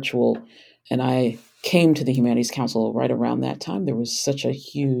all virtual, and I came to the Humanities Council right around that time, there was such a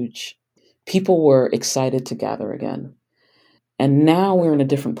huge. People were excited to gather again. And now we're in a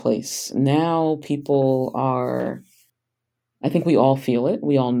different place. Now people are, I think we all feel it.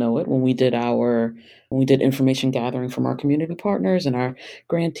 We all know it when we did information gathering from our community partners and our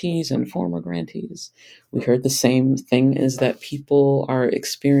grantees and former grantees. We heard the same thing, is that people are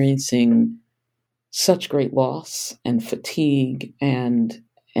experiencing such great loss and fatigue and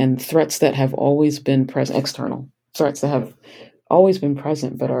threats that have always been present, external threats that have always been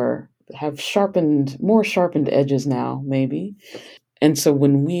present, but have more sharpened edges now, maybe. And so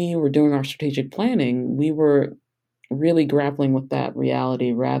when we were doing our strategic planning, we were really grappling with that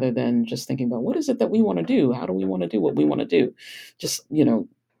reality rather than just thinking about what is it that we want to do? How do we want to do what we want to do? Just,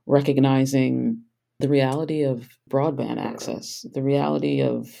 recognizing the reality of broadband access, the reality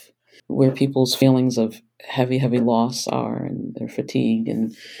of where people's feelings of heavy loss are and their fatigue,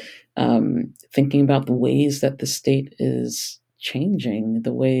 and thinking about the ways that the state is changing,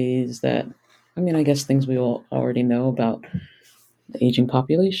 the ways that, I guess things we all already know about the aging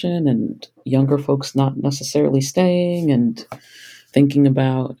population and younger folks not necessarily staying, and thinking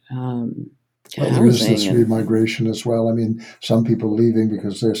about there is this remigration as well. Some people leaving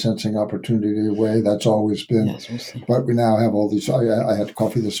because they're sensing opportunity away. That's always been. Yes, we'll see. But we now have all these. I had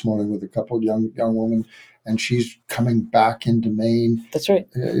coffee this morning with a couple of young women, and she's coming back into Maine. That's right.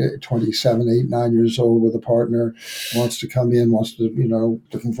 27, 8, 9 years old with a partner, wants to come in, wants to,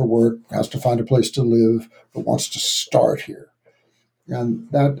 looking for work, has to find a place to live, but wants to start here. And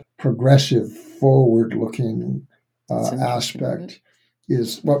that progressive, forward-looking aspect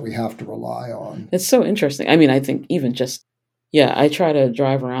is what we have to rely on. It's so interesting. I mean, I think even just, I try to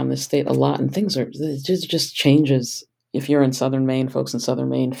drive around this state a lot, and it just changes. If you're in Southern Maine, folks in Southern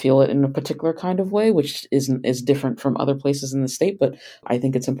Maine feel it in a particular kind of way, which is different from other places in the state. But I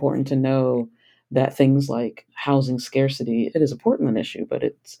think it's important to know that things like housing scarcity, it is important an issue, but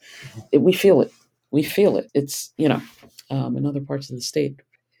we feel it. We feel it. It's, in other parts of the state.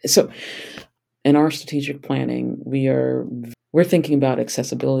 So in our strategic planning, we're thinking about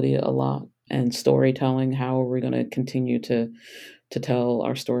accessibility a lot and storytelling. How are we going to continue to tell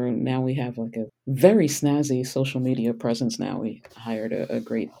our story? Now we have like a very snazzy social media presence. Now we hired a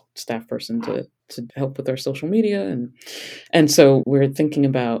great staff person to help with our social media. And so we're thinking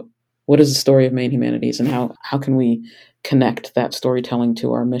about what is the story of Maine Humanities and how can we connect that storytelling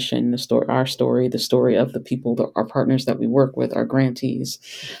to our mission, the story of the people, our partners that we work with, our grantees.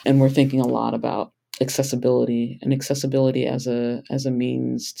 And we're thinking a lot about accessibility as a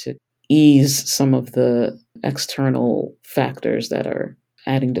means to ease some of the external factors that are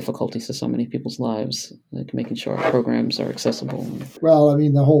adding difficulties to so many people's lives, like making sure our programs are accessible. Well, I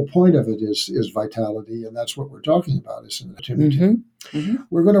mean, the whole point of it is vitality, and that's what we're talking about, is an opportunity. Mm-hmm. Mm-hmm.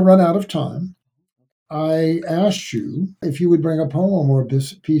 We're going to run out of time. I asked you if you would bring a poem or a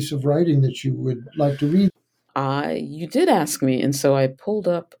piece of writing that you would like to read. You did ask me, and so I pulled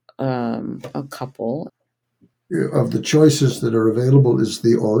up a couple. Of the choices that are available, is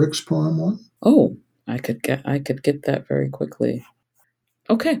the Oryx poem one? Oh, I could get that very quickly.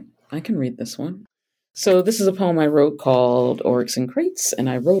 Okay, I can read this one. So this is a poem I wrote called Oryx and Crates, and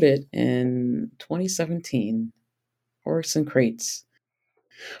I wrote it in 2017. Oryx and Crates.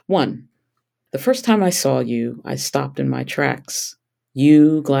 1. The first time I saw you, I stopped in my tracks.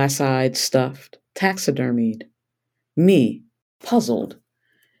 You, glass-eyed, stuffed, taxidermied. Me, puzzled.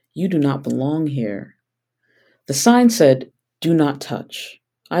 You do not belong here. The sign said, "Do not touch."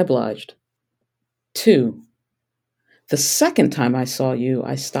 I obliged. 2. The second time I saw you,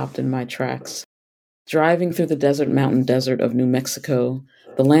 I stopped in my tracks. Driving through the mountain desert of New Mexico,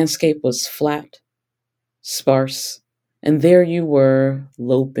 the landscape was flat, sparse, and there you were,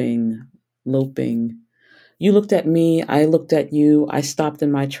 loping. You looked at me, I looked at you, I stopped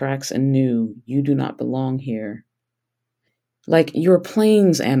in my tracks and knew you do not belong here. Like you're a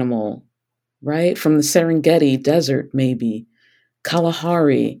plains animal, right? From the Serengeti desert, maybe.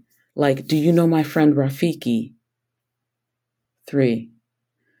 Kalahari, like, do you know my friend Rafiki? 3.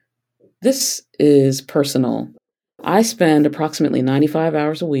 This is personal. I spend approximately 95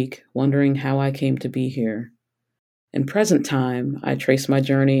 hours a week wondering how I came to be here. In present time, I trace my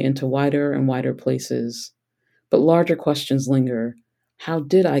journey into wider and wider places, but larger questions linger. How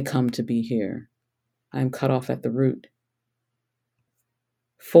did I come to be here? I am cut off at the root.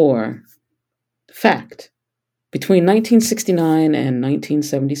 4. Fact. Between 1969 and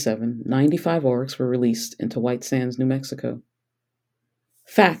 1977, 95 oryx were released into White Sands, New Mexico.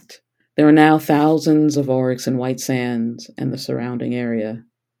 Fact. There are now thousands of oryx in White Sands and the surrounding area.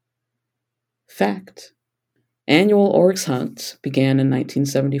 Fact. Annual oryx hunts began in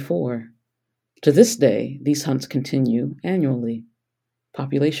 1974. To this day, these hunts continue annually.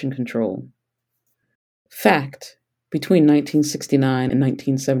 Population control. Fact. Between 1969 and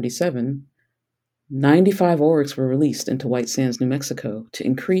 1977, 95 oryx were released into White Sands, New Mexico to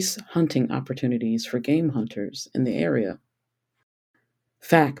increase hunting opportunities for game hunters in the area.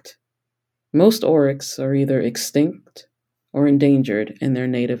 Fact. Most oryx are either extinct or endangered in their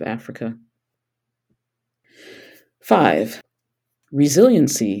native Africa. 5.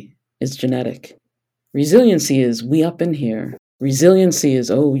 Resiliency is genetic. Resiliency is we up in here. Resiliency is,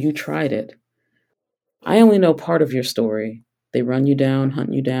 oh, you tried it. I only know part of your story. They run you down,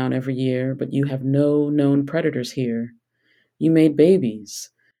 hunt you down every year, but you have no known predators here. You made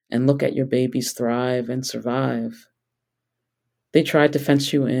babies, and look at your babies thrive and survive. They tried to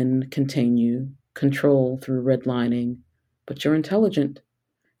fence you in, contain you, control through redlining, but you're intelligent.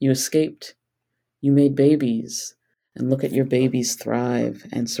 You escaped. You made babies, and look at your babies thrive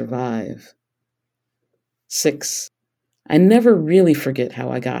and survive. 6. I never really forget how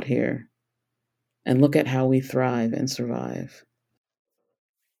I got here, and look at how we thrive and survive.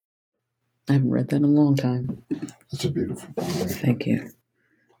 I haven't read that in a long time. That's a beautiful poem. Thank you.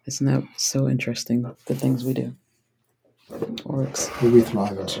 Isn't that so interesting, the things we do? Oryx. We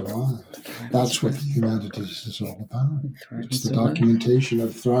thrive and survive. That's what humanities is all about. It's the documentation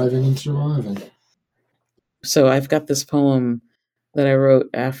of thriving and surviving. So I've got this poem that I wrote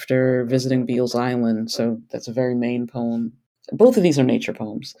after visiting Beals Island. So that's a very Maine poem. Both of these are nature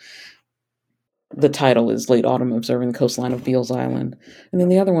poems. The title is Late Autumn Observing the Coastline of Beals Island. And then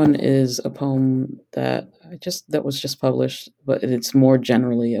the other one is a poem that was just published, but it's more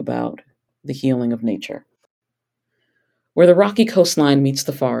generally about the healing of nature. Where the rocky coastline meets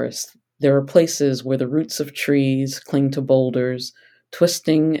the forest, there are places where the roots of trees cling to boulders,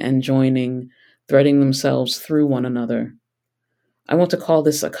 twisting and joining, threading themselves through one another. I want to call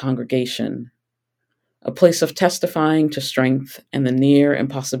this a congregation, a place of testifying to strength and the near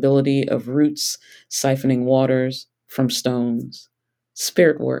impossibility of roots siphoning waters from stones.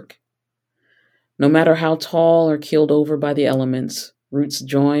 Spirit work. No matter how tall or keeled over by the elements, roots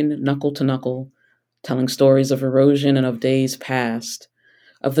join knuckle to knuckle, telling stories of erosion and of days past,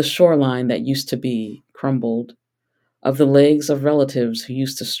 of the shoreline that used to be crumbled, of the legs of relatives who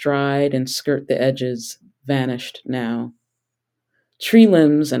used to stride and skirt the edges, vanished now. Tree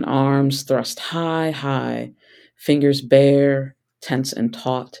limbs and arms thrust high, high, fingers bare, tense and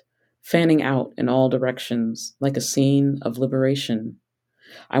taut, fanning out in all directions like a scene of liberation.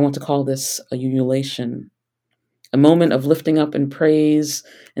 I want to call this a ululation, a moment of lifting up in praise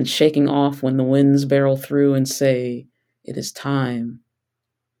and shaking off when the winds barrel through and say, it is time.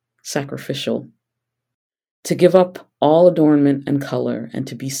 Sacrificial. To give up all adornment and color and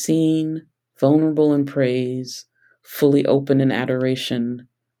to be seen, vulnerable in praise, fully open in adoration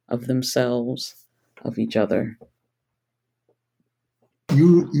of themselves, of each other.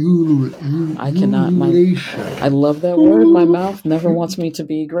 I cannot. I love that word. My mouth never wants me to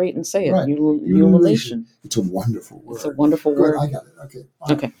be great and say it. Right. Ululation. It's a wonderful word. It's a wonderful Good, word. I got it. Okay.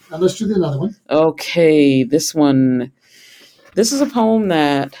 Okay. Now let's do the another one. Okay. This one. This is a poem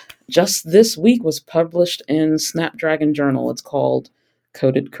that just this week was published in Snapdragon Journal. It's called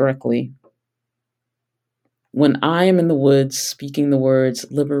Coded Correctly. When I am in the woods speaking the words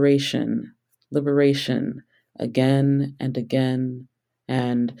liberation, liberation, again and again,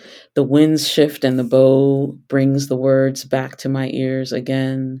 and the winds shift and the bow brings the words back to my ears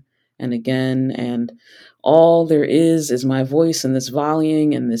again and again, and all there is my voice and this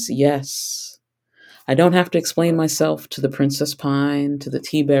volleying and this yes. I don't have to explain myself to the princess pine, to the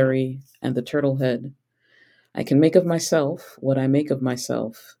tea-berry, and the turtle-head. I can make of myself what I make of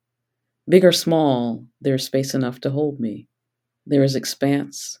myself. Big or small, there is space enough to hold me. There is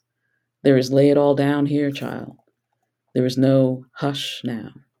expanse. There is lay it all down here, child. There is no hush now.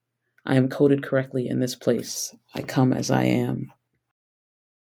 I am coded correctly in this place. I come as I am.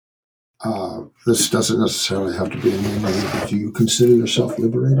 This doesn't necessarily have to be a name, but do you consider yourself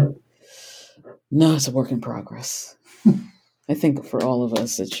liberated? No, it's a work in progress. I think for all of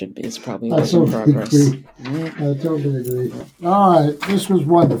us, it should be. It's probably a work in progress. Agree. I totally agree. All right, this was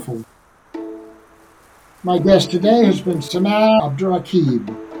wonderful. My guest today has been Samad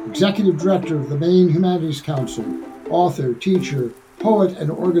Abdurraqib, Executive Director of the Maine Humanities Council, author, teacher, poet, and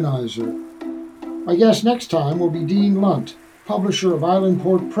organizer. My guest next time will be Dean Lunt, publisher of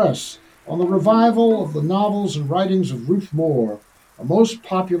Islandport Press, on the revival of the novels and writings of Ruth Moore, a most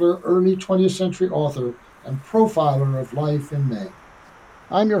popular early 20th century author and profiler of life in Maine.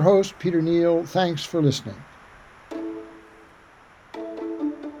 I'm your host, Peter Neal. Thanks for listening.